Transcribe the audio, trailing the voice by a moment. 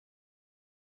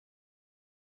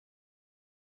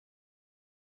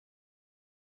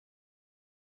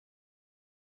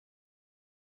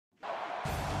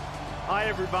Hi,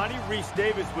 everybody. Reese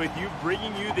Davis with you,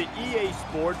 bringing you the EA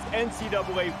Sports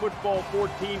NCAA Football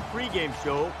 14 pregame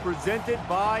show presented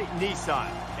by Nissan.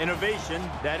 Innovation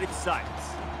that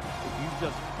excites. If you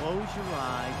just close your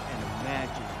eyes and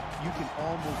imagine, you can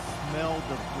almost smell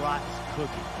the brats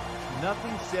cooking.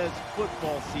 Nothing says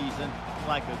football season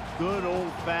like a good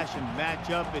old-fashioned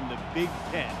matchup in the Big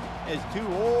Ten as two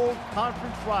old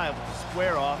conference rivals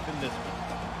square off in this one.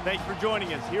 Thanks for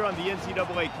joining us here on the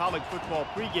NCAA College Football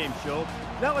pregame show.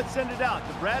 Now let's send it out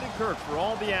to Brad and Kirk for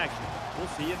all the action. We'll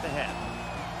see you at the half.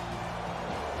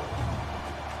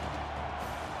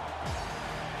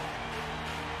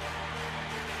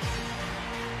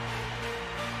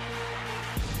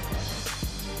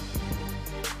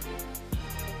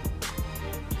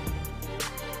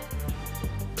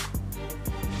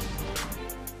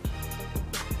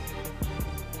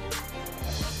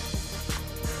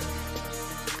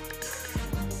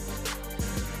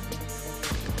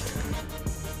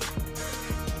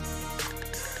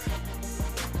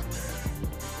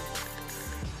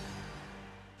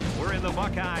 The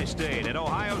Buckeye State at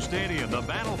Ohio Stadium, the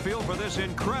battlefield for this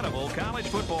incredible college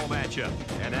football matchup.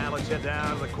 And now let's head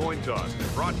down to the coin toss.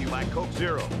 Brought to you by Coke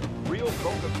Zero. Real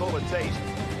Coca-Cola taste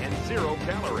and 0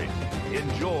 calories.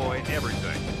 Enjoy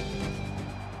everything.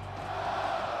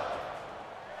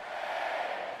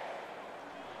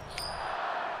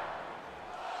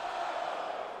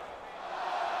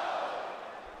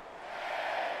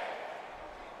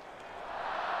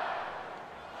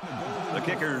 The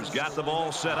kicker's got the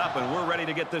ball set up, and we're ready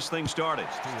to get this thing started.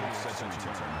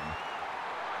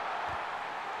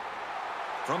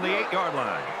 From the 8-yard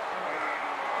line.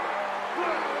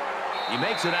 He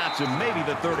makes it out to maybe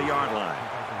the 30-yard line.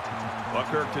 Well,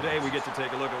 Kirk, today we get to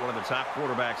take a look at one of the top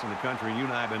quarterbacks in the country, and you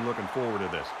and I have been looking forward to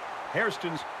this.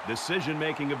 Hairston's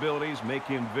decision-making abilities make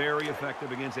him very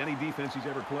effective against any defense he's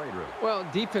ever played, really. Well,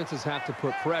 defenses have to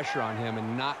put pressure on him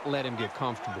and not let him get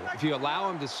comfortable. If you allow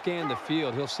him to scan the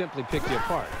field, he'll simply pick you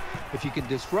apart. If you can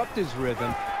disrupt his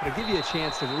rhythm, it'll give you a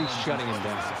chance at least shutting him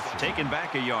down. Taking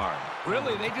back a yard.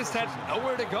 Really, they just had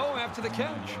nowhere to go after the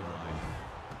catch.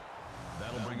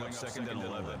 That'll bring up 2nd and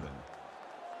 11.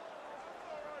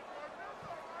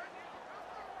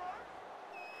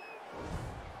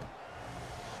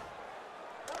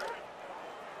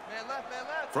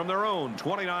 From their own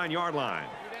 29-yard line.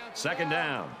 2nd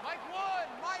down. Mike one.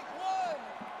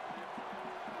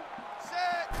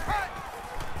 Set. Cut.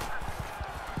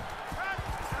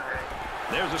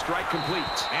 There's a strike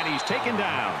complete, and he's taken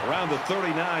down around the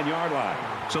 39-yard line.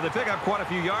 So they pick up quite a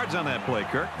few yards on that play,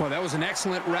 Kirk. Well, that was an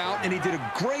excellent route, and he did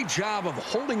a great job of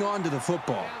holding on to the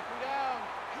football.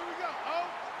 Here we go. Oh.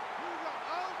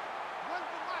 One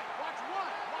for Mike. Watch one.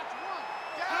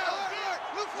 Down.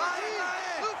 Blue 14.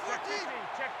 Blue 14.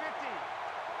 Check 50.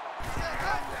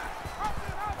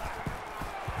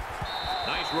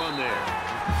 Nice run there.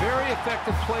 Very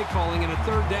effective play calling in a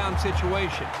 3rd down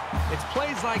situation. It's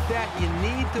plays like that you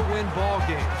need to win ball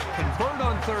games. Convert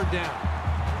on 3rd down.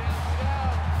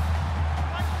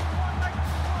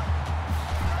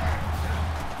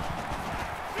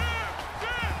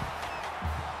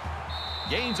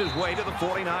 Gains his way to the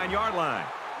 49-yard line.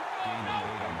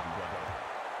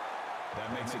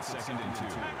 That makes it 2nd and 2.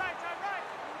 Right.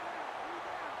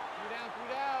 Three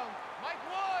down. Mike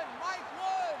one.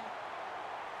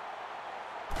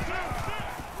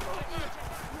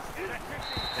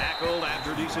 Tackled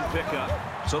after a decent pickup.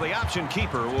 So the option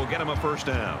keeper will get him a 1st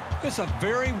down. It's a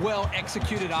very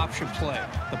well-executed option play.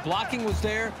 The blocking was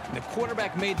there, and the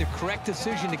quarterback made the correct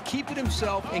decision to keep it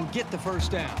himself and get the 1st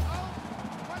down.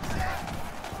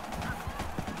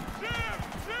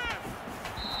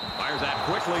 Fires that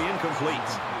quickly,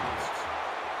 incomplete.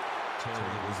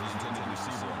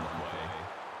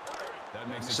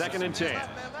 2nd and 10.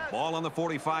 Ball on the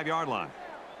 45-yard line.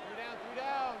 Three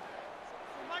down.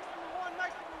 Nice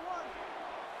number one.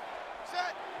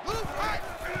 Set. Blue right.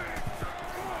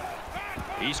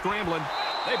 He's scrambling.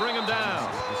 They bring him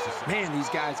down. Man, these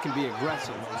guys can be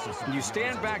aggressive. When you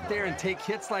stand back there and take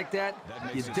hits like that,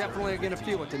 you definitely are going to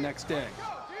feel it the next day.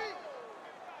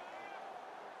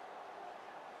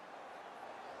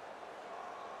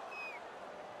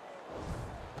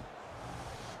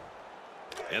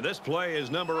 And this play is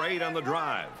number 8 on the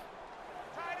drive.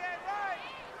 Tight end right.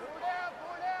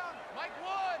 Four down. Mike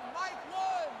one.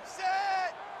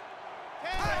 Set.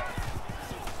 10.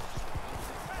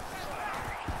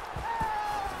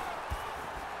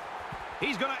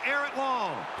 He's going to air it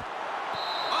long.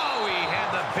 Oh, he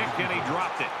had the pick and he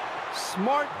dropped it.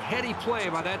 Smart, heady play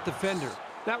by that defender.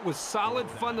 That was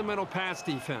solid fundamental pass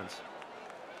defense.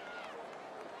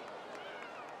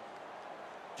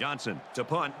 Johnson to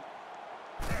punt.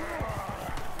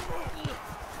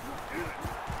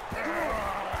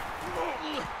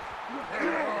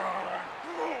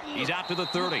 He's out to the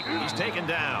 30. He's taken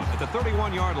down at the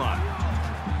 31-yard line.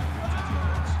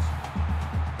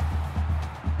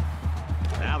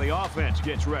 Now the offense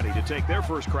gets ready to take their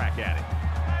first crack at it.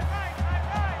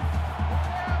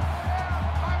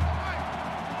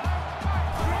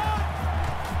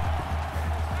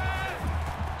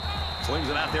 Slings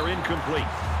it out there incomplete.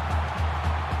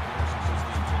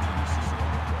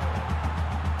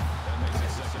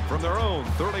 From their own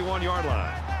 31-yard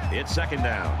line, it's second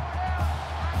down.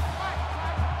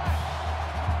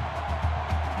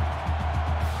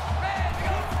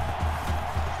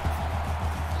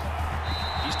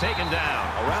 He's taken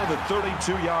down around the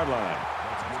 32-yard line.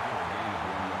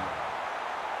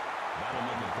 That'll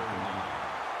make it 3rd and 9.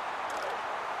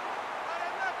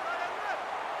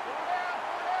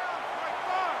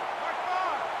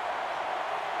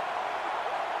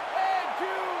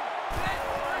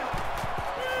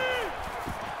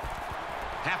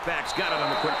 Halfback's got it on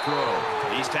the quick throw.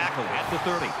 He's tackled at the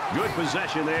 30. Good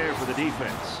possession there for the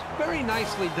defense. Very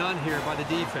nicely done here by the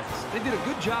defense. They did a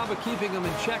good job of keeping them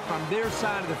in check on their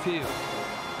side of the field.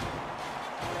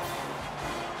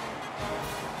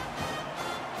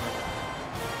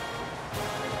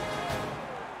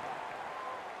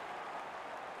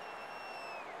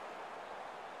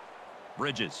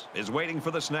 Bridges is waiting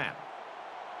for the snap.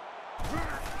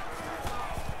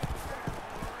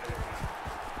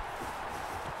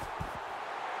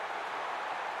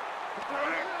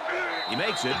 He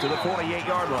makes it to the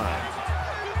 48-yard line.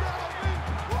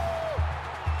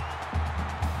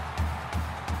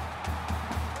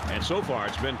 And so far,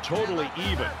 it's been totally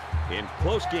even. In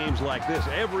close games like this,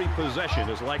 every possession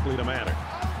is likely to matter.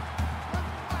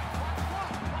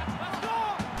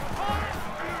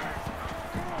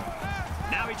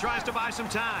 Now he tries to buy some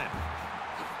time.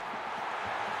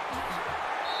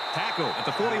 Tackle at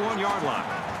the 41-yard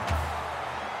line.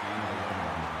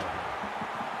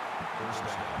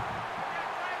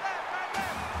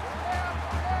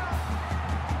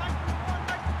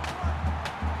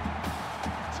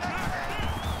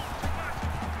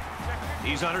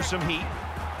 He's under some heat.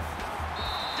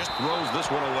 Just throws this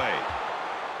one away.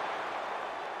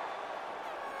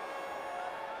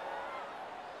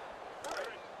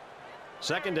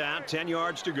 Second down, 10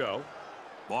 yards to go.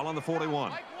 Ball on the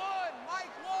 41. Mike one.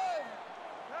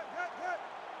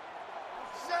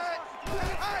 Set.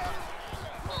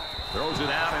 Throws it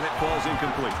out, and it falls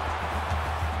incomplete.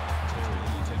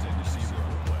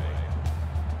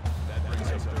 That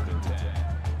brings up 3rd and 10.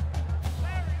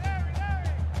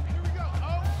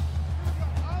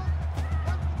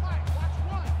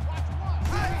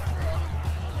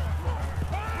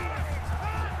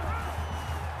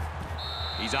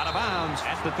 He's out of bounds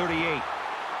at the 38.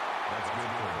 That's good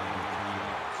for a gain of 3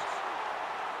 yards.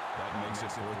 That makes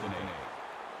it 4th and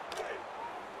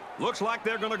 8. Looks like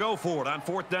they're going to go for it on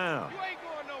 4th down. You ain't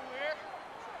going nowhere.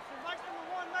 So nice number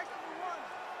one.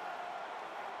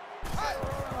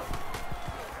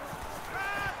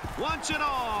 Wants it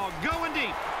all. Going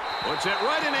deep. Puts it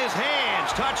right in his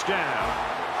hands.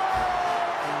 Touchdown.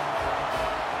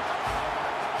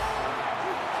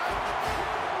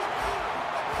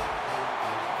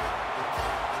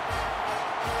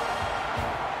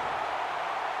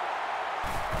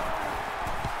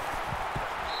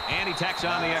 And he tacks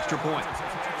on the extra point.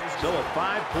 So a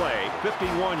 5-play,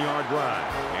 51-yard drive.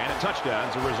 And a touchdown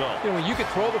as a result. You know, when you can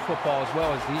throw the football as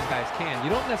well as these guys can, you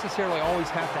don't necessarily always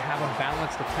have to have a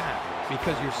balanced attack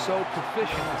because you're so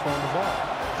proficient at throwing the ball.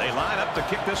 They line up to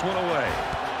kick this one away.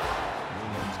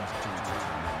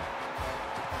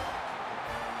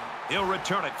 He'll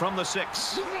return it from the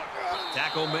 6.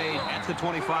 Tackle made at the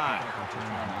 25.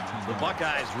 The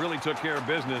Buckeyes really took care of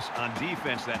business on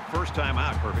defense that first time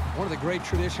out. Perfect. One of the great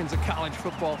traditions of college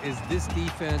football is this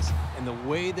defense and the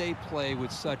way they play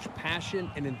with such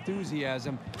passion and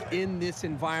enthusiasm in this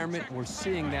environment. We're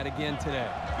seeing that again today.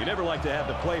 You never like to have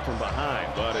to play from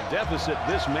behind, but a deficit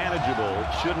this manageable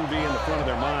shouldn't be in the front of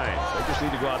their minds. They just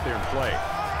need to go out there and play.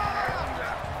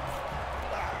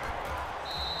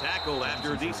 Tackled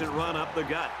after a decent run up the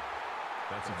gut.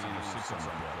 That's a gain of 6 on the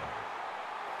play.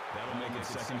 That'll make it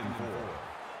 2nd and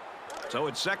 4. So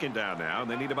it's second down now,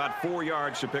 and they need about 4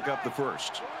 yards to pick up the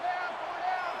first.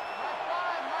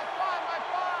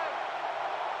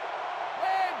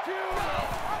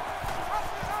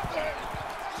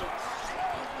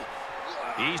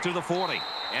 He's to the 40,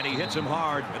 and he hits him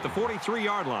hard at the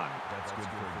 43-yard line. That's good for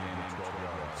a gain of 12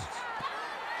 yards.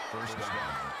 First down.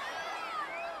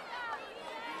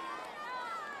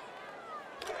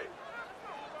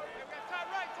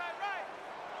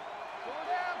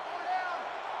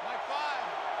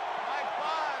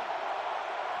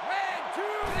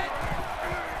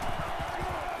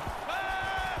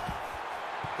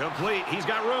 Complete. He's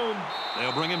got room.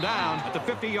 They'll bring him down at the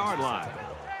 50-yard line.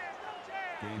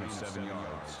 Gain of 7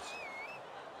 yards.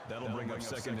 That'll bring up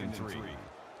 2nd and 3.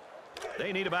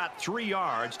 They need about 3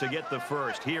 yards to get the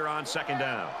first here on 2nd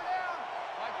down.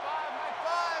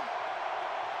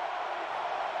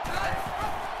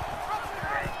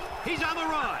 He's on the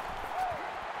run.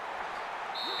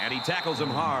 And he tackles him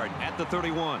hard at the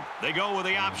 31. They go with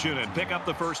the option and pick up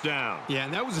the first down. Yeah,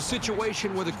 and that was a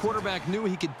situation where the quarterback knew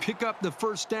he could pick up the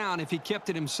first down if he kept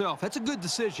it himself. That's a good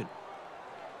decision.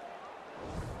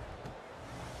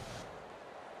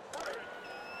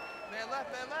 Man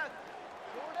left, man left.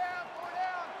 Four down,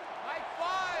 Mike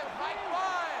 5, Mike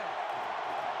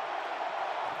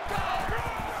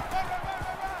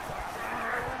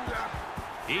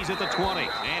 5. He's at the 20,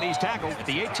 and he's tackled at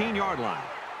the 18-yard line.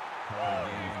 Gain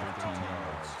 13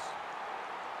 yards.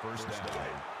 First down.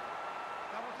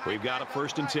 We've got a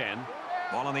 1st and 10.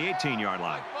 Ball on the 18-yard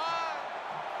line.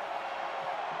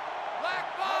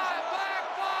 Black 5.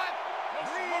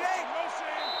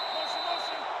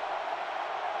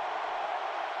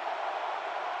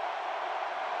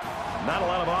 Not a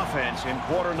lot of offense in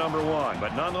quarter number 1,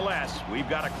 but nonetheless, we've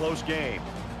got a close game.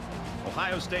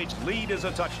 Ohio State's lead is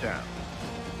a touchdown.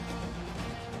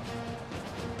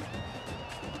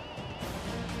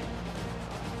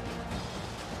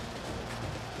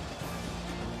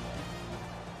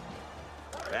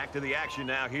 Back to the action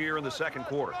now here in the 2nd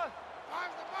quarter.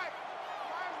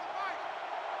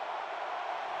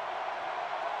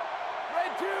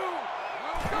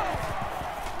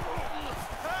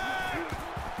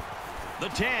 The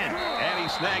 10, and he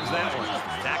snags that one.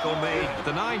 Tackle made at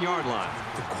the 9-yard line.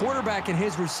 The quarterback and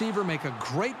his receiver make a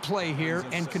great play here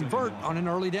and convert on an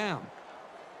early down.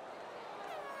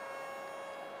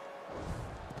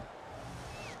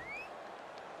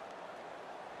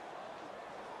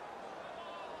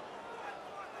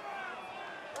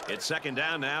 It's 2nd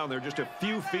down now, and they're just a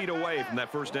few feet away from that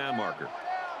first down marker.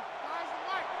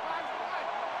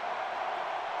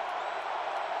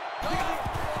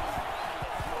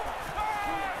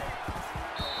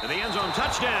 To the end zone,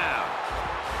 touchdown.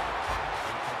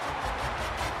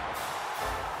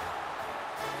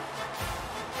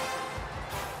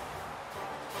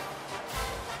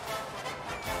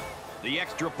 The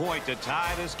extra point to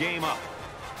tie this game up.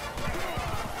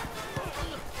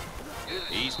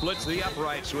 He splits the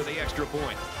uprights with the extra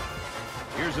point.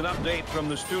 Here's an update from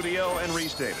the studio and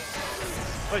Reese Davis.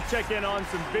 Let's check in on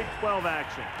some Big 12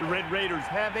 action. The Red Raiders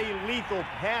have a lethal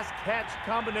pass-catch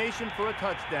combination for a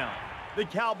touchdown. The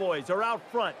Cowboys are out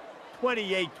front,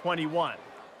 28-21.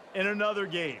 In another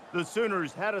game, the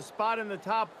Sooners had a spot in the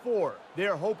top 4.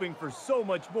 They're hoping for so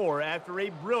much more after a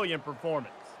brilliant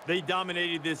performance. They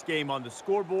dominated this game on the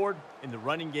scoreboard, in the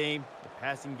running game, the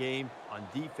passing game, on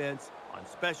defense, on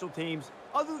special teams.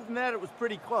 Other than that, it was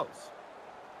pretty close.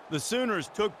 The Sooners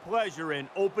took pleasure in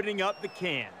opening up the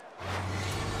can.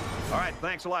 All right,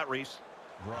 thanks a lot, Reese.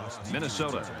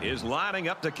 Minnesota is lining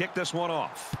up to kick this one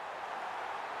off.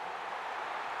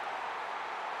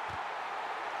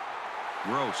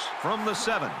 Gross from the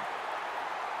 7.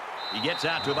 He gets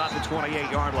out to about the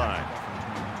 28-yard line.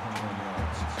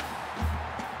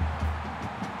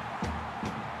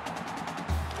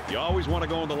 You always want to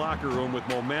go in the locker room with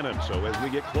momentum, so as we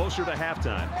get closer to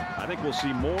halftime, I think we'll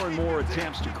see more and more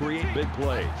attempts to create big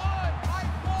plays.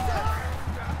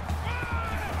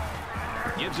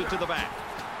 Gives it to the back.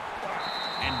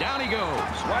 And down he goes,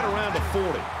 right around the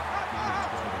 40.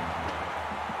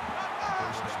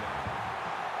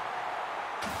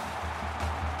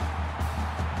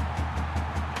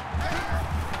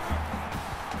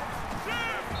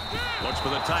 Looks for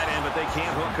the tight end, but they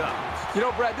can't hook up. You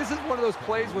know, Brad, this is one of those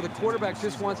plays where the quarterback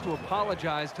just wants to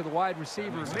apologize to the wide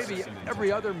receiver, maybe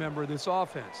every other member of this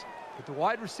offense. But the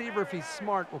wide receiver, if he's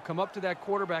smart, will come up to that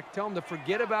quarterback, tell him to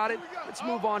forget about it. Let's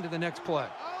move on to the next play.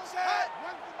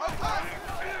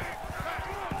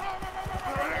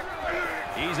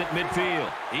 He's at midfield.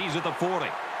 He's at the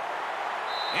 40.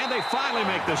 And they finally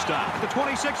make the stop at the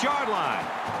 26-yard line.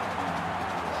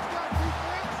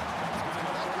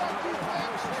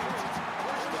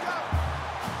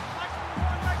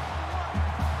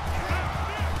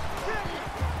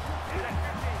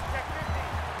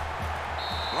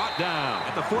 Brought down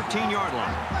at the 14-yard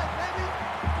line.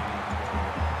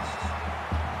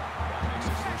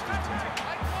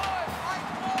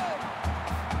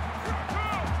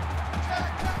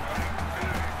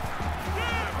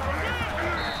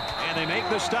 They make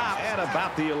the stop at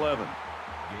about the 11. Gain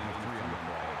of 3 on the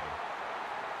play.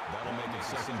 That'll make it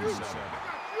 2nd and 7.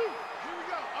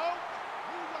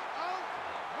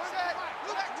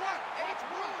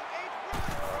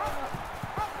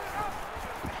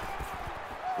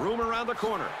 Room around the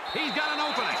corner. He's got an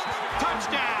opening.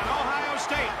 Touchdown, Ohio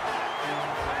State.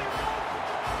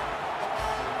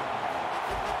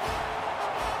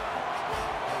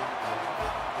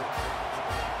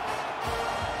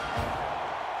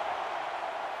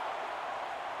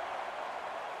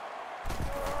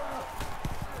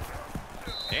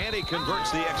 And he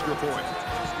converts the extra point.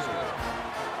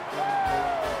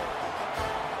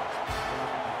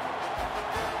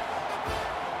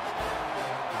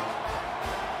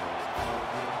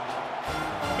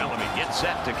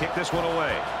 Set to kick this one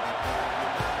away.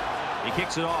 He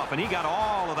kicks it off, and he got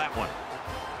all of that one.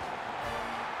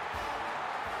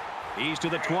 He's to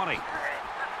the 20.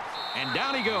 And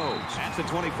down he goes. That's the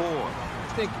 24.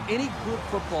 I think any good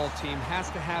football team has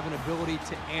to have an ability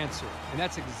to answer, and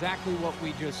that's exactly what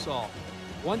we just saw.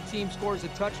 One team scores a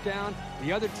touchdown,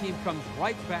 the other team comes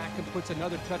right back and puts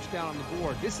another touchdown on the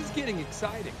board. This is getting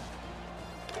exciting.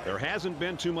 There hasn't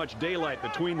been too much daylight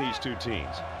between these two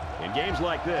teams. In games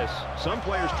like this, some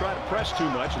players try to press too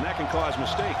much, and that can cause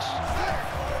mistakes.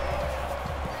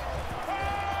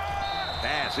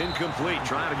 Pass incomplete,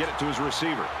 trying to get it to his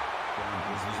receiver.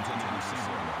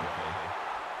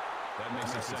 That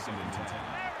makes it 2nd and 10.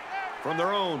 From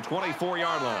their own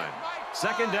 24-yard line.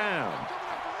 2nd down.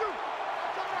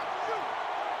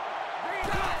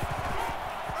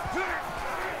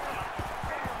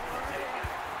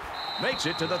 Makes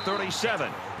it to the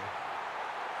 37.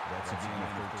 That's a gain of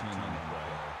 13 on the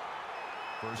play.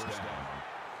 1st down.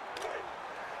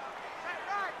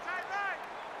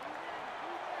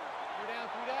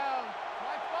 Three down.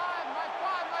 My five.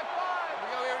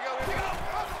 Here we go.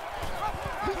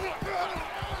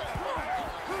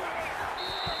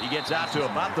 He gets out to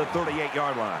about the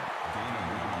 38-yard line. Gain of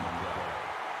 1 on the play.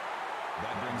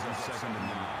 That brings us 2nd and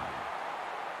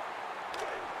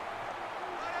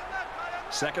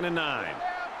 9. 2nd and 9.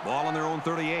 Ball on their own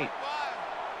 38.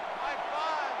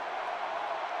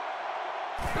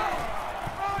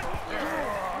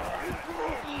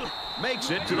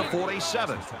 Makes it to the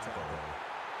 47. Gain of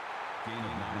 9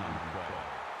 on the play.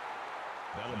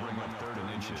 That'll bring up 3rd and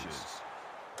inches.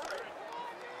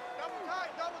 Double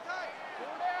tight. 4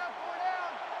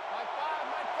 down. My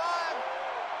five.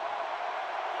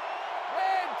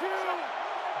 Red 2.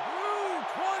 Blue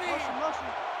 20. Motion.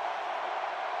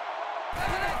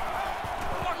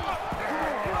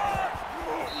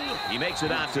 He makes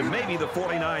it out to maybe the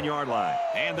 49-yard line.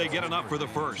 And they get enough for the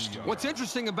first. What's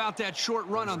interesting about that short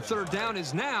run on 3rd down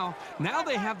is now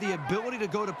they have the ability to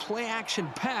go to play-action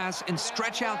pass and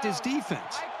stretch out this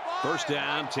defense. 1st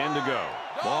down, 10 to go.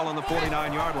 Ball on the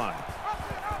 49-yard line.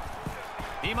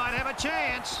 He might have a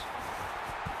chance.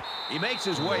 He makes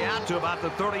his way out to about the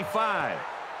 35.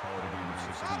 Call it a gain of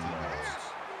 16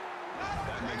 yards.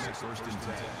 That makes it 1st and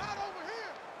 10.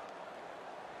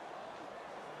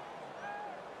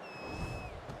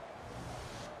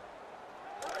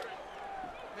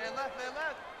 Man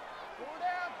left. 4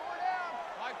 down.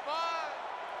 My five.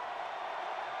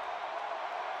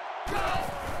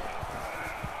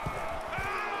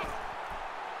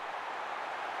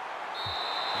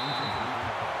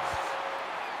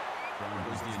 Brown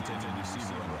was the intended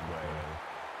receiver on the play.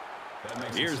 That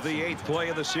makes Here's it the 8th play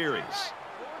of the series. 4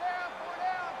 down.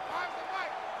 Five's the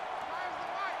right.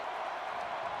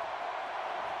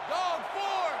 Dog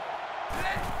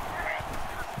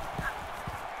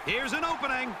 4. Here's an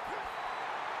opening.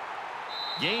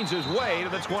 Gains his way to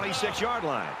the 26-yard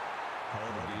line. Call it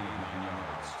a gain of 9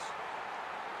 yards.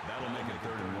 That'll make it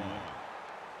 3rd and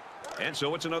 1. And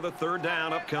so it's another 3rd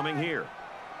down upcoming here.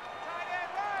 Tight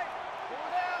end right. 4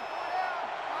 down.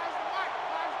 Five's the right.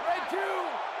 Red 2.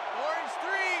 Orange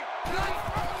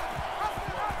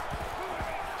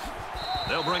 3.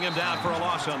 They'll bring him down for a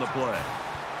loss on the play.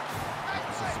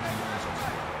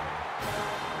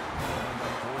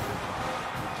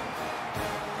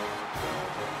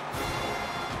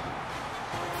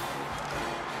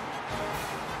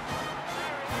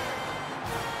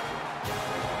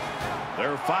 There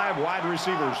are 5 wide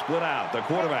receivers split out. The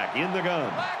quarterback in the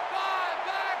gun. Back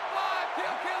five.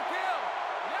 Kill.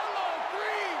 Yellow 3.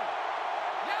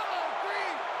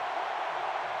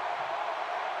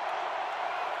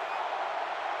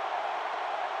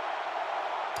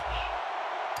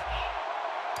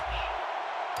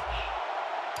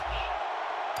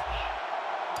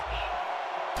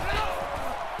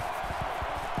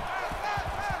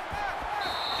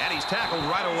 And he's tackled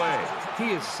right away.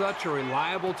 He is such a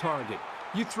reliable target.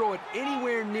 You throw it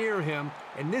anywhere near him,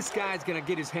 and this guy's going to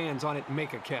get his hands on it and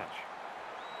make a catch.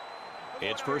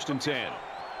 It's 1st and 10.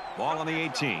 Ball on the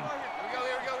 18. Here we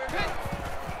go.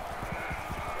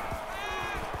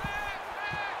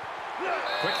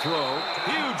 Quick throw.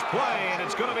 Huge play, and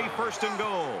it's going to be first and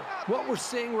goal. What we're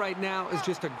seeing right now is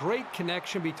just a great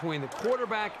connection between the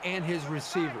quarterback and his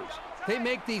receivers. They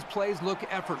make these plays look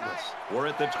effortless. We're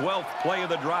at the 12th play of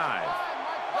the drive.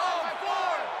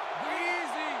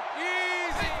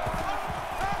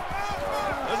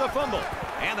 There's a fumble,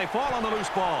 and they fall on the loose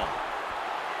ball.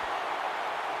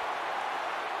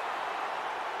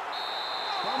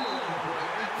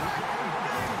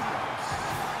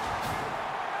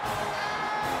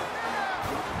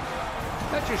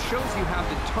 That just shows you how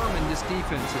determined this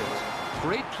defense is.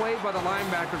 Great play by the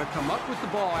linebacker to come up with the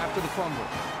ball after the fumble.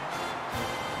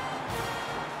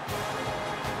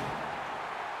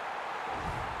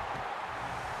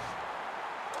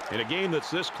 In a game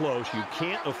that's this close, you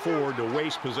can't afford to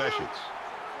waste possessions.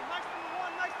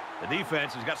 The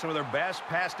defense has got some of their best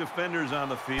pass defenders on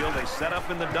the field. They set up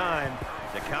in the dime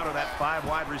to counter that 5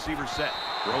 wide receiver set.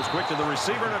 Throws quick to the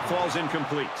receiver, and it falls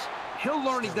incomplete. He'll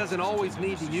learn he doesn't always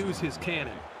need to use his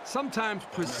cannon. Sometimes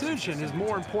precision is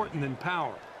more important than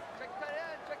power.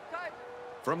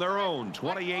 From their own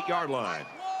 28-yard line.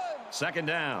 Second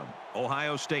down.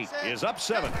 Ohio State is up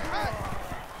 7.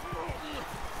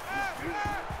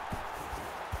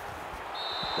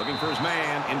 Looking for his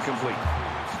man, incomplete.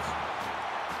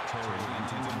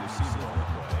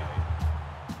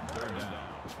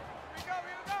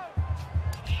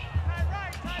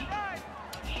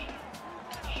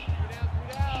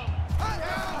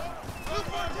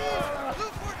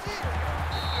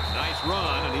 Nice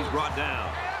run, and he's brought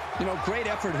down. You know, great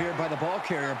effort here by the ball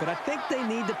carrier, but I think they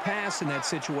need to pass in that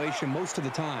situation most of the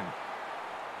time.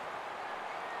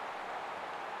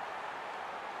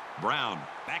 Brown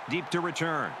back deep to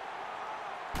return.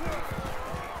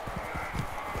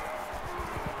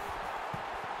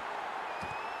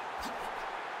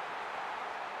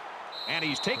 And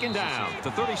he's taken down at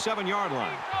the 37-yard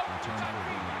line.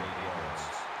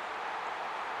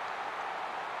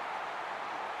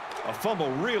 A fumble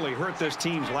really hurt this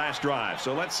team's last drive,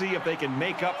 so let's see if they can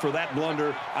make up for that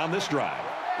blunder on this drive.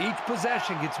 Each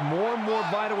possession gets more and more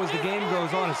vital as the game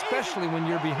goes on, especially when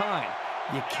you're behind.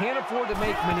 You can't afford to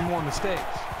make many more mistakes.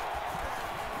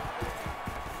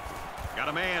 Got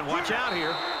a man, watch out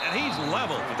here, and he's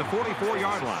level at the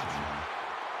 44-yard line.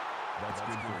 That's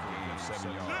good for a gain of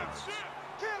 7 yards.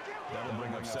 That'll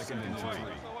bring up second and 3. Here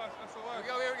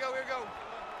we go.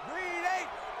 Green 8.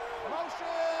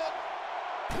 Motion.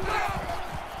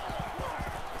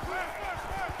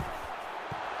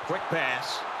 Quick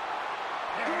pass.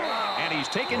 And he's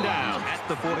taken down at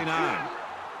the 49.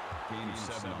 Gain of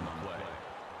 7 on the play.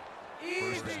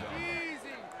 Easy.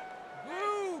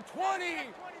 Blue 20.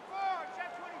 24.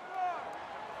 Check 24.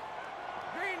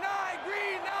 Green 9.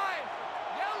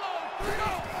 Yellow 3.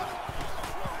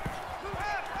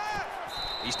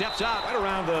 He steps out right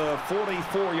around the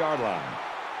 44-yard line.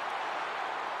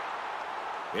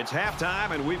 It's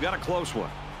halftime, and we've got a close one.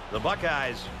 The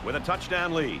Buckeyes with a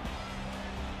touchdown lead.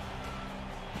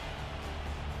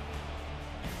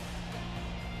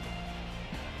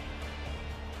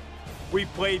 We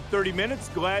played 30 minutes.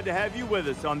 Glad to have you with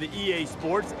us on the EA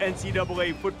Sports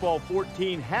NCAA Football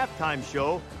 14 halftime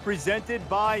show presented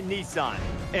by Nissan.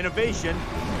 Innovation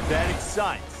that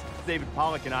excites. David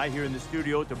Pollack and I here in the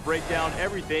studio to break down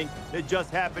everything that just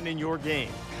happened in your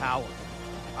game. Power,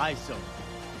 ISO,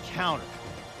 counter,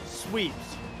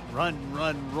 sweeps, run.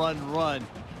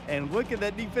 And look at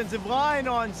that defensive line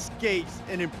on skates.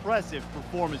 An impressive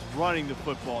performance running the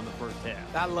football in the first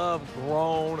half. I love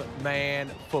grown man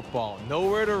football.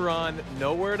 Nowhere to run,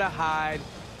 nowhere to hide.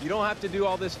 You don't have to do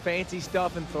all this fancy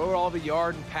stuff and throw all the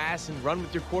yard and pass and run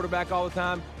with your quarterback all the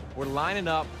time. We're lining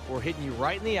up. We're hitting you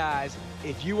right in the eyes.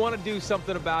 If you want to do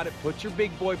something about it, put your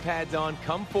big boy pads on,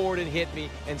 come forward and hit me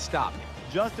and stop me.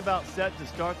 Just about set to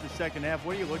start the second half.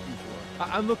 What are you looking for?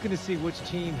 I'm looking to see which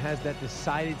team has that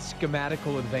decided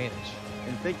schematical advantage.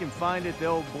 And if they can find it,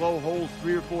 they'll blow holes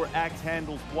 3 or 4 axe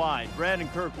handles wide. Brad and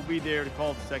Kirk will be there to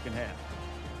call the second half.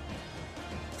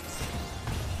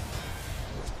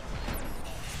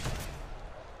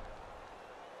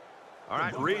 All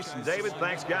right, Reese and David,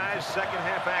 thanks, guys. Second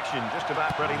half action just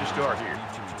about ready to start here.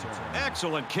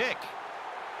 Excellent kick.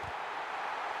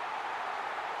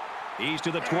 He's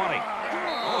to the 20.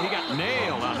 Oh, he got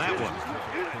nailed on that one.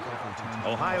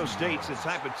 Ohio State's the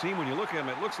type of team, when you look at them,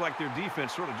 it looks like their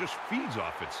defense sort of just feeds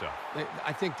off itself.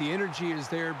 I think the energy is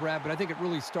there, Brad, but I think it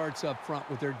really starts up front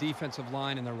with their defensive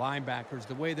line and their linebackers,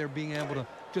 the way they're being able to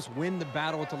just win the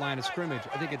battle at the line of scrimmage.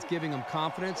 I think it's giving them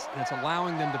confidence, and it's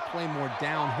allowing them to play more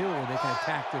downhill where they can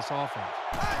attack this offense.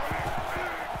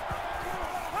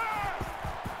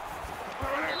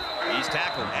 He's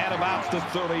tackled at about the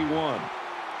 31.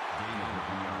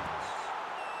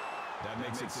 That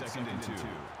makes it second and 2.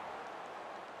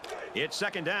 It's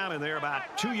second down, and they're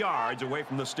about 2 yards away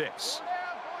from the sticks.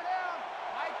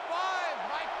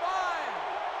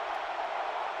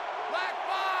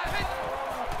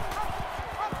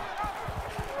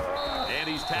 And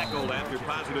he's tackled after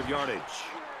positive yardage.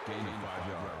 Gaining 5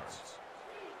 yards.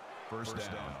 First down.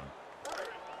 Tight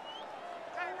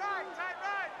right, tight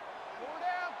right. 4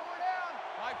 down, 4 down.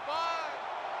 Like 5.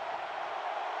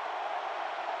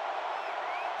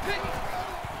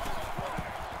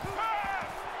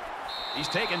 He's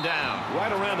taken down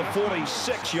right around the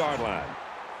 46-yard line.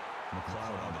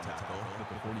 McLeod on the tackle at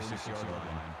the 46-yard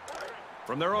line.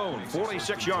 From their own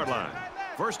 46-yard line.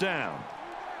 First down.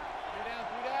 3 down,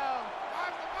 3 down.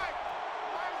 Five's the mic.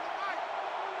 Five's the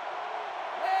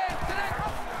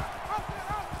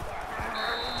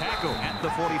mic. Tackle at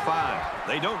the 45.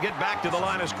 They don't get back to the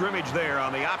line of scrimmage there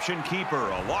on the option keeper.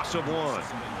 A loss of 1.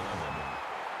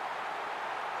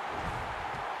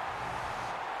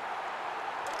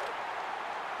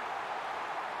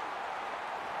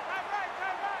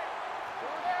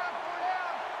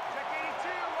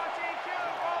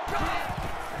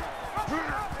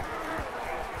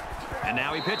 And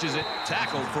now he pitches it.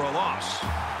 Tackled for a loss.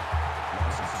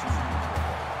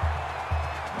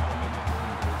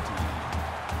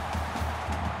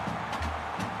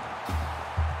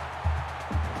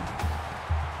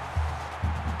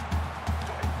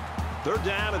 Third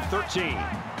down and 13.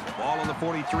 Ball on the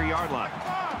 43-yard line.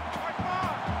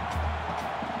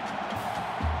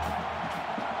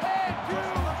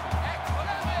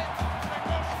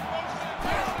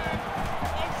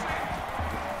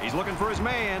 He's looking for his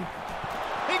man.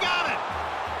 He got it!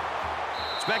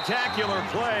 Spectacular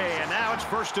play, and now it's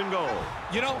first and goal.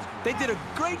 You know, they did a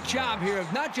great job here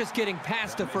of not just getting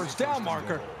past the first down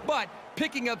marker, but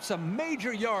picking up some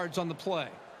major yards on the play.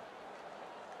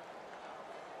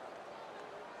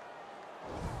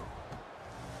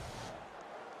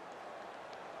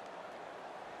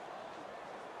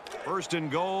 First and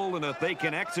goal, and if they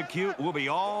can execute, we'll be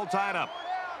all tied up.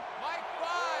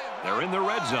 They're in the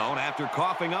red zone after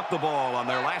coughing up the ball on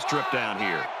their last trip down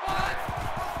here.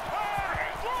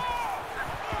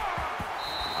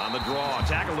 On the draw,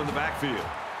 tackled in the backfield. No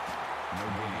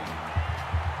gain.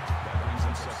 That brings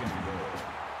them second and goal.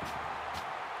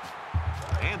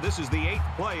 And this is the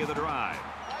 8th play of the drive.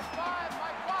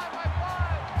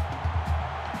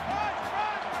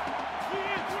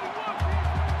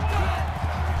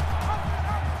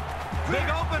 Big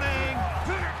opening.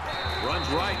 Runs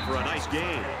right for a nice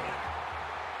gain.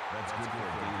 That's good for a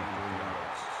gain of 4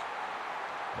 yards.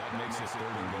 That makes it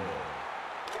third and goal.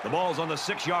 The ball's on the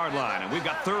 6-yard line, and we've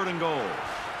got third and goal.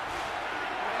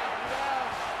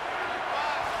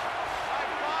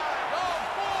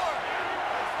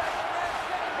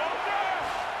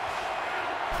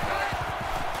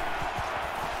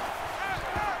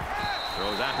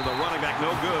 Throws out to the running back,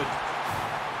 no good.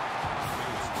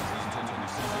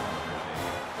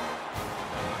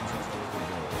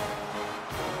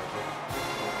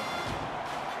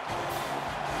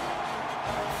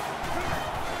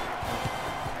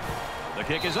 The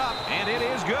kick is up, and it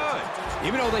is good.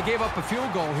 Even though they gave up a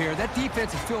field goal here, that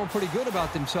defense is feeling pretty good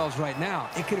about themselves right now.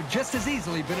 It could have just as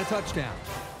easily been a touchdown.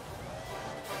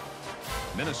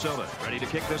 Minnesota ready to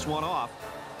kick this one off.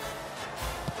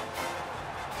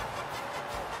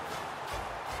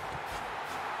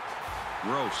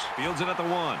 Gross fields it at the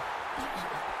 1.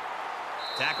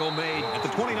 Tackle made at the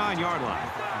 29-yard line.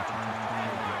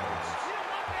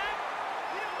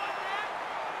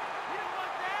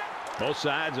 Both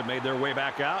sides have made their way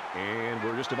back out, and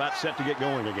we're just about set to get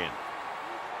going again.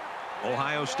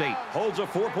 Ohio State holds a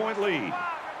 4-point lead.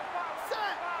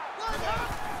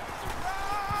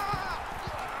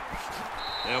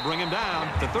 They'll bring him down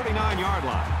at the 39-yard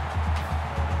line.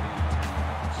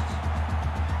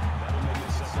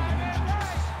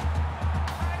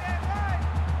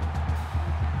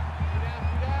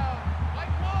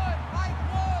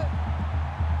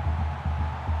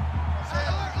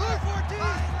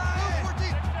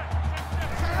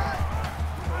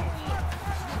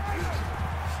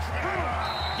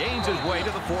 Gains his way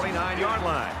to the 49-yard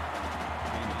line.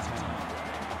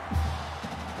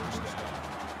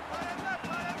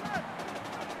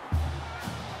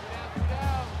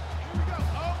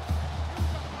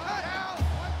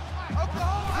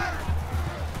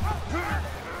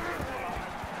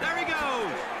 There he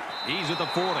goes. He's at the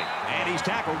 40, and he's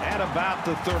tackled at about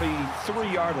the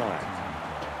 33-yard line.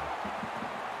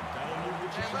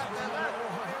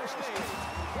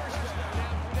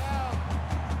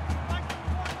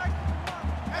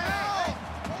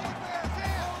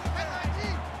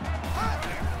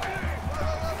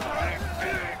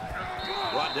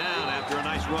 Brought down after a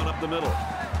nice run up the middle.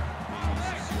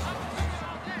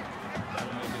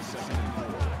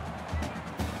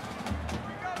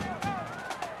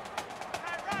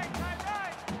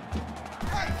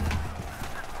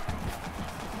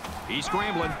 He's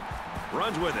scrambling.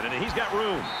 Runs with it, and he's got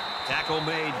room. Tackle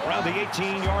made around the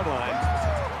 18-yard line.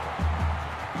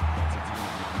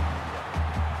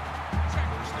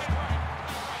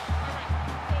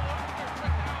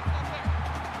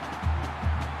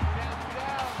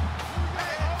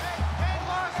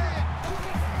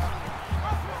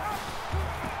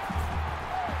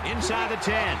 Inside the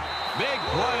 10. Big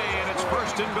play, and it's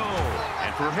first and goal.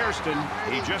 And for Hairston,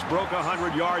 he just broke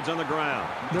 100 yards on the ground.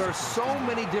 There are so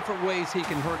many different ways he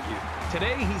can hurt you.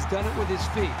 Today, he's done it with his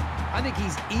feet. I think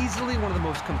he's easily one of the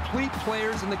most complete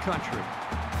players in the country.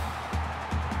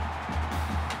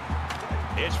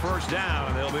 It's first down,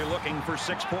 and they'll be looking for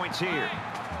 6 points here.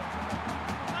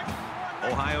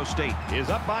 Ohio State is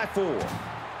up by 4.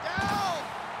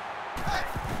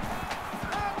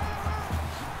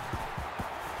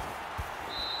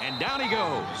 And down he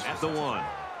goes at the 1.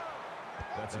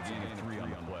 That's a gain of 3 on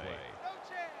the play.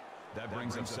 That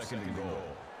brings up second and goal.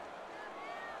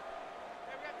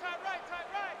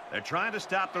 They're trying to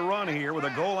stop the run here with a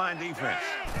goal line defense.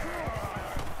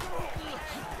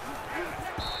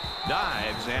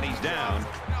 Dives, and he's down.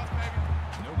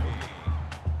 No gain.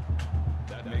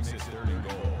 That makes it third and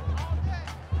goal.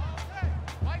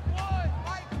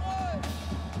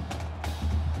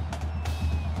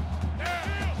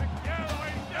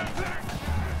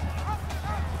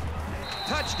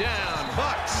 Touchdown,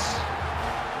 Bucks.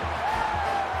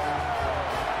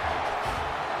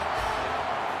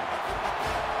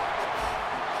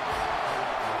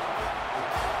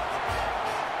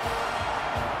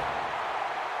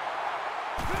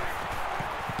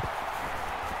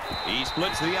 He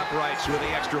splits the uprights with the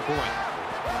extra point.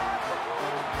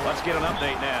 Let's get an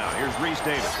update now. Here's Reese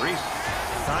Davis. Reese.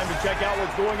 Time to check out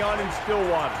what's going on in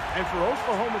Stillwater. And for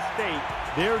Oklahoma State,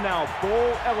 they're now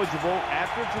bowl eligible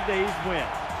after today's win.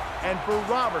 And for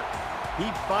Robert, he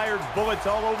fired bullets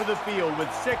all over the field with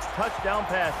 6 touchdown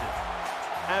passes.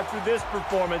 After this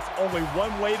performance, only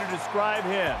one way to describe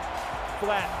him: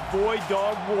 flat boy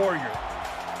dog warrior.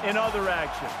 In other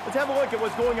action, let's have a look at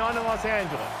what's going on in Los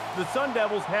Angeles. The Sun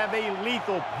Devils have a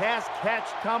lethal pass-catch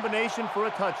combination for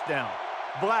a touchdown.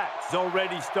 Black's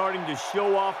already starting to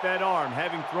show off that arm,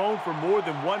 having thrown for more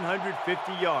than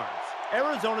 150 yards.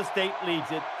 Arizona State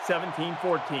leads it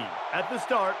 17-14 at the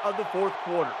start of the 4th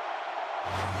quarter.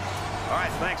 All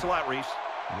right, thanks a lot, Reese.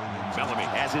 Bellamy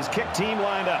has his kick team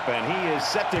lined up, and he is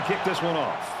set to kick this one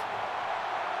off.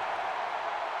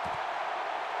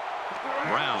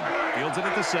 Brown fields it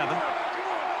at the 7.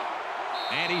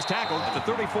 And he's tackled at the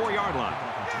 34-yard line.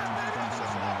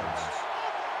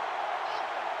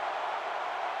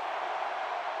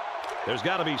 There's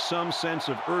got to be some sense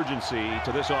of urgency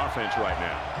to this offense right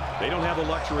now. They don't have the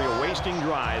luxury of wasting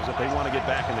drives if they want to get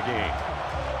back in the game.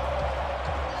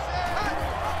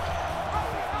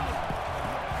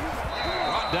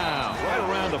 Brought down right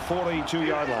around the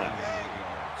 42-yard line.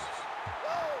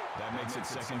 That makes it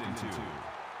second and 2.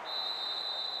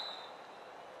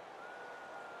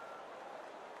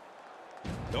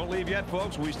 Don't leave yet,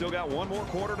 folks. We still got one more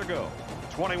quarter to go.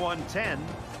 21-10,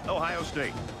 Ohio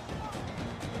State.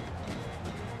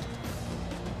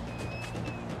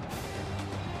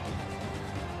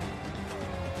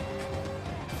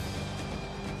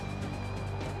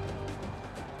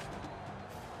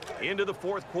 Into the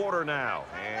 4th quarter now,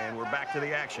 and we're back to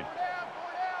the action.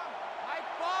 Mike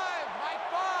 5,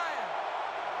 Mike 5.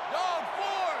 Dog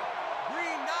 4,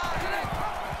 green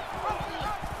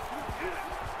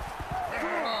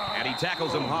 9. And he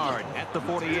tackles him hard at the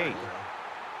 48.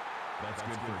 That's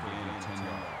good for a gain of 10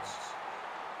 yards.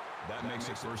 That makes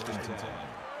it first and 10.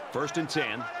 First and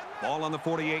 10. Ball on the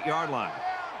 48-yard line.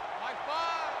 Mike 5.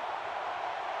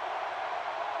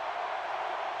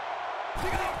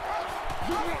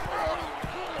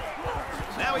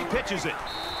 Now he pitches it.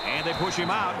 And they push him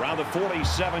out around the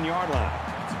 47-yard line.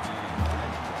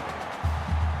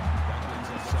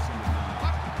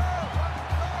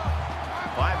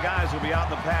 5 guys will be out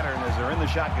in the pattern as they're in the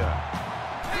shotgun.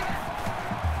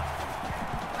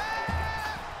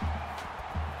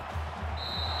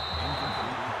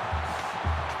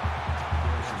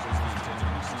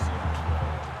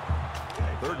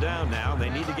 Third down now. They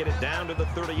need to get it down to the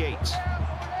 38.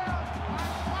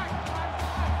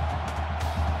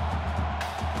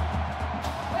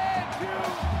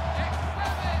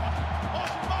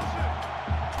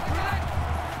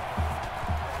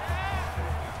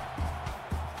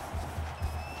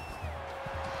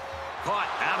 Caught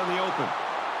out in the open.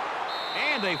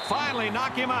 And they finally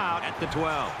knock him out at the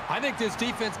 12. I think this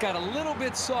defense got a little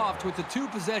bit soft with the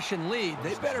 2-possession lead.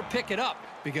 They better pick it up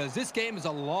because this game is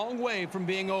a long way from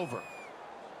being over.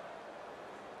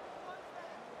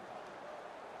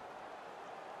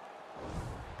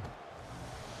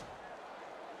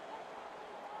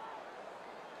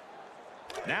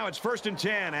 Now it's 1st and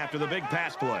 10 after the big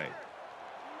pass play.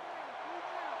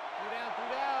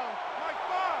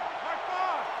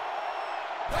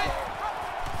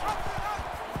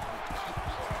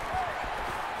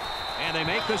 And they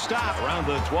make the stop around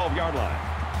the 12-yard line.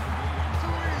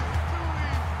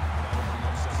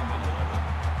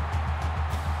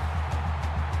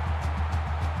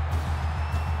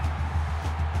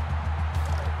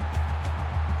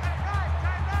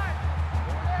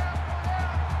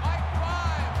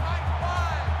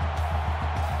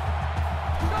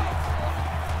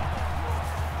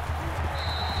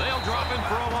 They'll drop him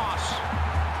for a loss.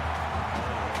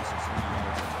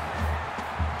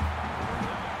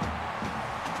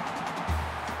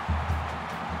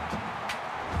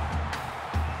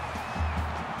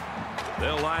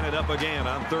 They'll line it up again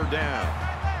on 3rd down.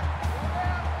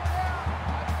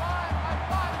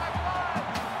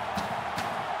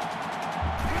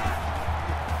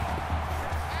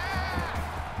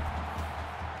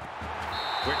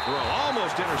 Quick throw,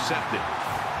 almost intercepted.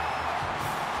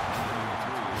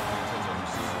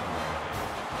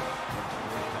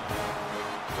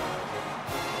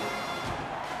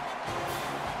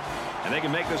 And they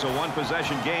can make this a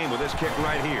one-possession game with this kick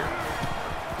right here.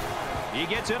 He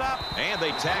gets it up, and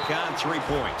they tack on 3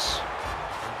 points.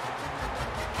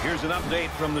 Here's an update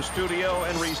from the studio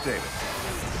and Reese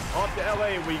Davis. Off to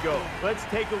L.A. we go. Let's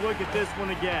take a look at this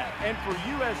one again. And for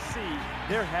USC,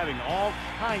 they're having all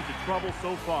kinds of trouble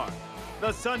so far.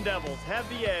 The Sun Devils have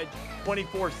the edge,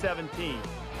 24-17.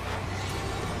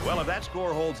 Well, if that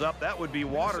score holds up, that would be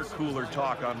water cooler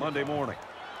talk on Monday morning.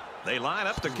 They line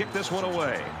up to kick this one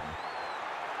away.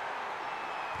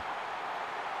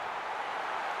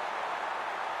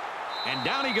 And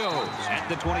down he goes at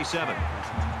the 27.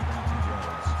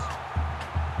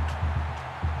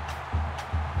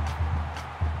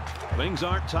 Things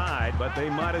aren't tied, but they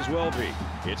might as well be.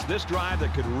 It's this drive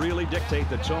that could really dictate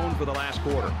the tone for the last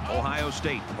quarter. Ohio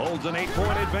State holds an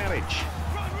 8-point advantage.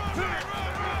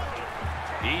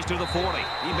 He's to the 40.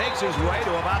 He makes his way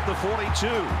to about the 42.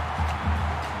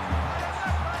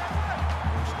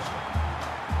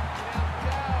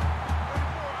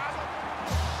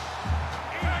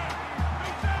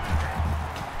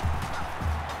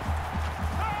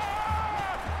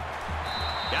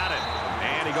 Got it.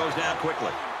 And he goes down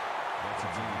quickly.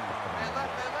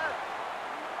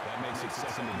 That makes it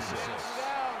 2nd and 6.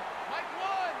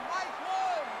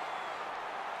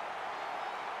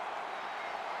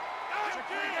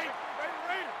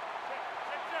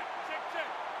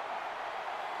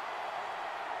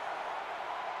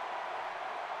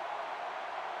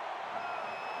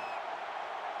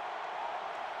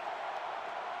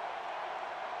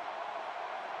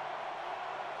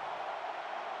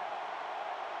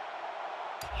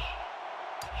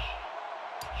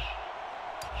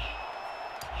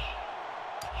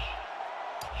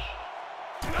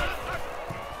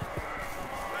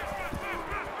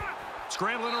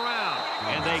 Scrambling around,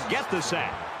 and they get the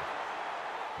sack.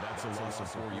 That's a loss of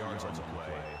 4 yards on the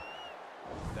play.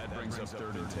 That brings up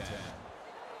 3rd and 10.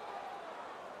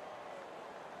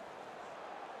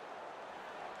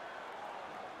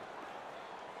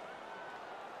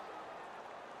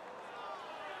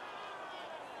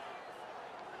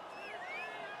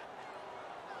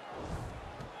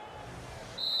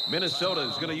 Minnesota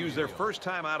is going to use their first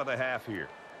time out of the half here.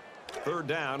 3rd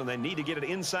down, and they need to get it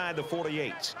inside the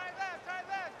 48.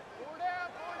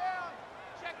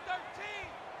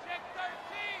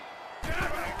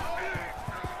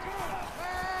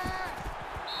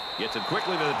 Gets it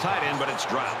quickly to the tight end, but it's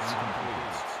dropped.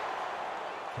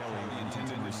 Kelly, the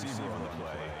intended receiver on the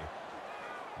play.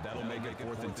 That'll make it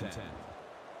 4th and 10.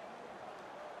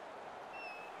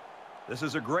 This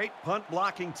is a great punt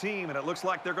blocking team, and it looks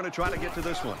like they're going to try to get to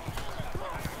this one.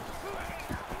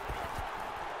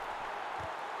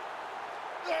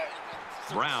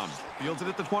 Brown fields it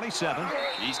at the 27.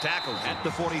 He's tackled at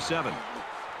the 47.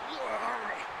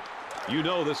 You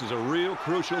know this is a real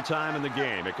crucial time in the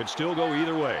game. It could still go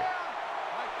either way.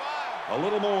 A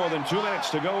little more than 2 minutes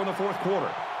to go in the 4th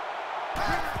quarter.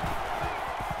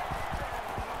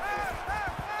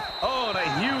 Oh, and a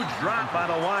huge drop by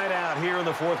the wideout here in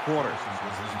the 4th quarter.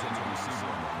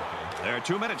 There are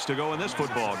 2 minutes to go in this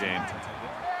football game.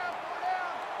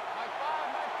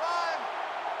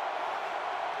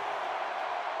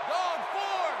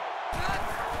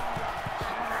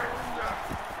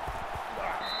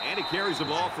 And he carries the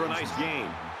ball for a nice gain.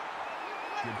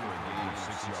 Good for a gain of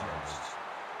 6 yards.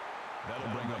 That'll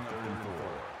bring up 3rd and 4.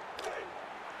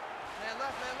 Man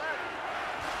left, man left.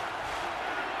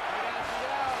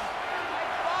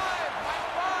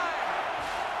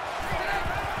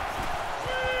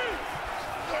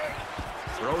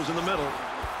 Throws in the middle.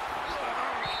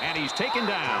 And he's taken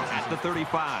down at the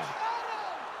 35.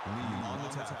 Lee on the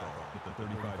tackle at the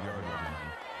 35-yard line.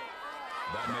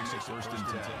 That makes it 1st and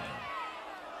 10.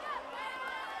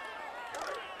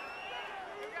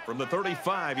 From the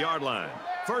 35-yard line,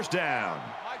 1st down.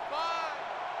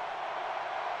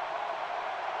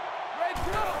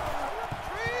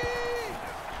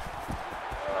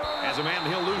 As a man,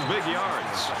 he'll lose big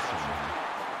yards.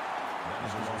 That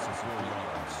is a loss of 4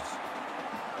 yards.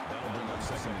 That'll bring up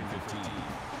 2nd and 15.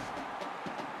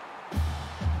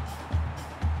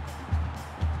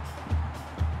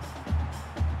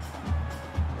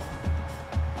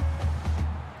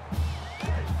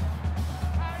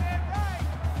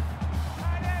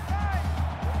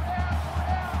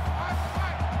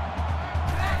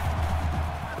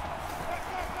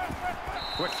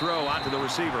 Quick throw onto the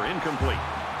receiver, incomplete.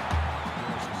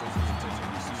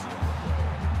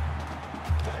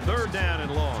 3rd down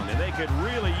and long, and they could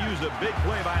really use a big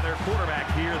play by their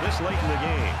quarterback here this late in the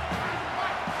game.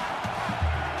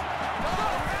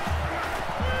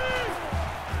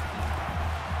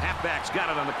 Halfback's got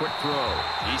it on the quick throw.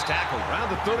 He's tackled around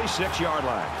the 36-yard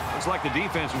line. Looks like the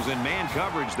defense was in man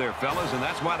coverage there, fellas, and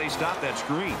that's why they stopped that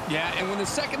screen. Yeah, and when the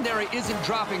secondary isn't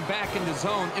dropping back into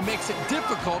zone, it makes it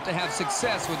difficult to have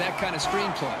success with that kind of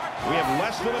screen play. We have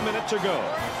less than a minute to go.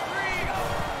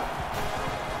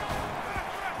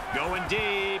 Going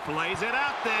deep, lays it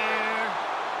out there.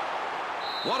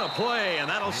 What a play, and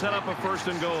that'll set up a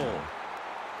 1st and goal.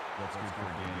 That's good for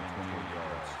a gain of 28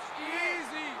 yards.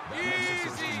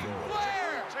 Easy.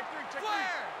 Flare. Check 3.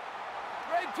 Flare.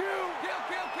 Red 2. Kill.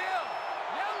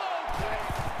 Yellow.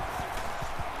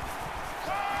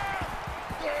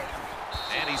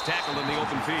 And he's tackled in the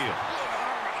open field.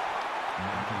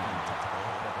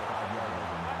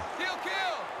 Kill.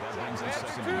 That brings us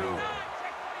 2nd and goal.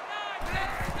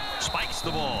 Spikes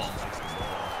the ball.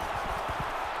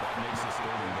 That makes us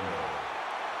 3rd and goal.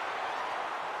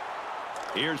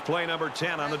 Here's play number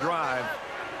 10 on the drive.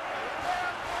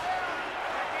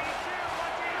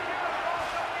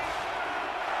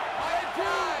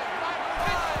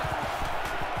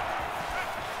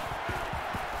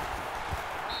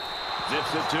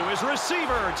 Zips it to his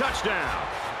receiver. Touchdown.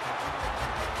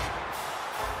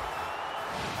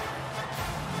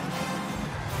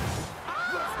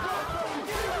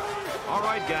 All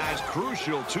right, guys,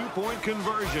 crucial 2-point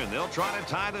conversion. They'll try to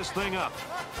tie this thing up.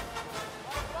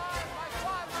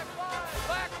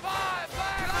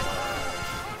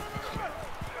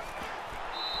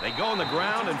 They go on the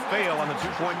ground and fail on the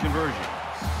 2-point conversion.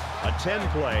 A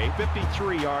 10-play,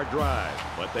 53-yard drive,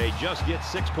 but they just get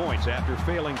 6 points after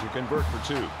failing to convert for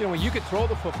 2. You know, when you can throw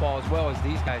the football as well as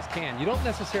these guys can, you don't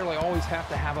necessarily always have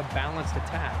to have a balanced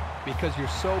attack because you're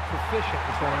so proficient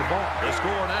at throwing the ball. The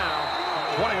score now,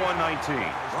 21-19.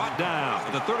 Brought down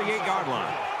at the 38-yard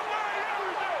line.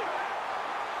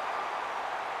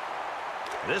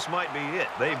 This might be it.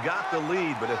 They've got the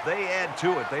lead, but if they add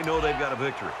to it, they know they've got a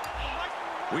victory.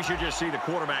 We should just see the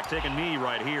quarterback take a knee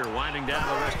right here, winding down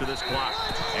the rest of this clock.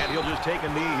 And he'll just take a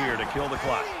knee here to kill the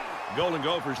clock. Golden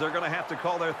Gophers, they're going to have to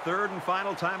call their 3rd and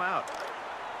final timeout.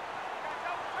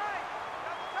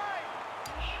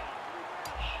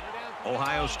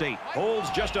 Ohio State holds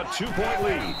just a 2-point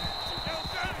lead.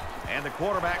 And the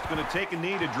quarterback's going to take a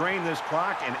knee to drain this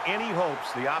clock and any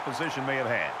hopes the opposition may have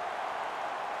had.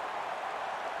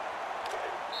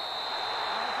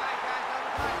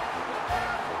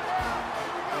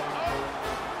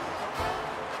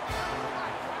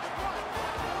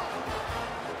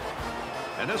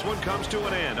 And this one comes to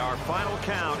an end. Our final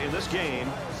count in this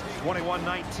game,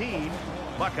 21-19,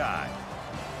 Buckeye.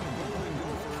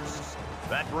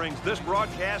 That brings this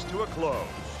broadcast to a close.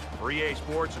 For EA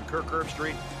Sports and Kirk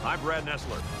Herbstreit, I'm Brad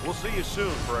Nessler. We'll see you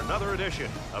soon for another edition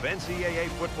of NCAA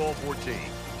Football 14.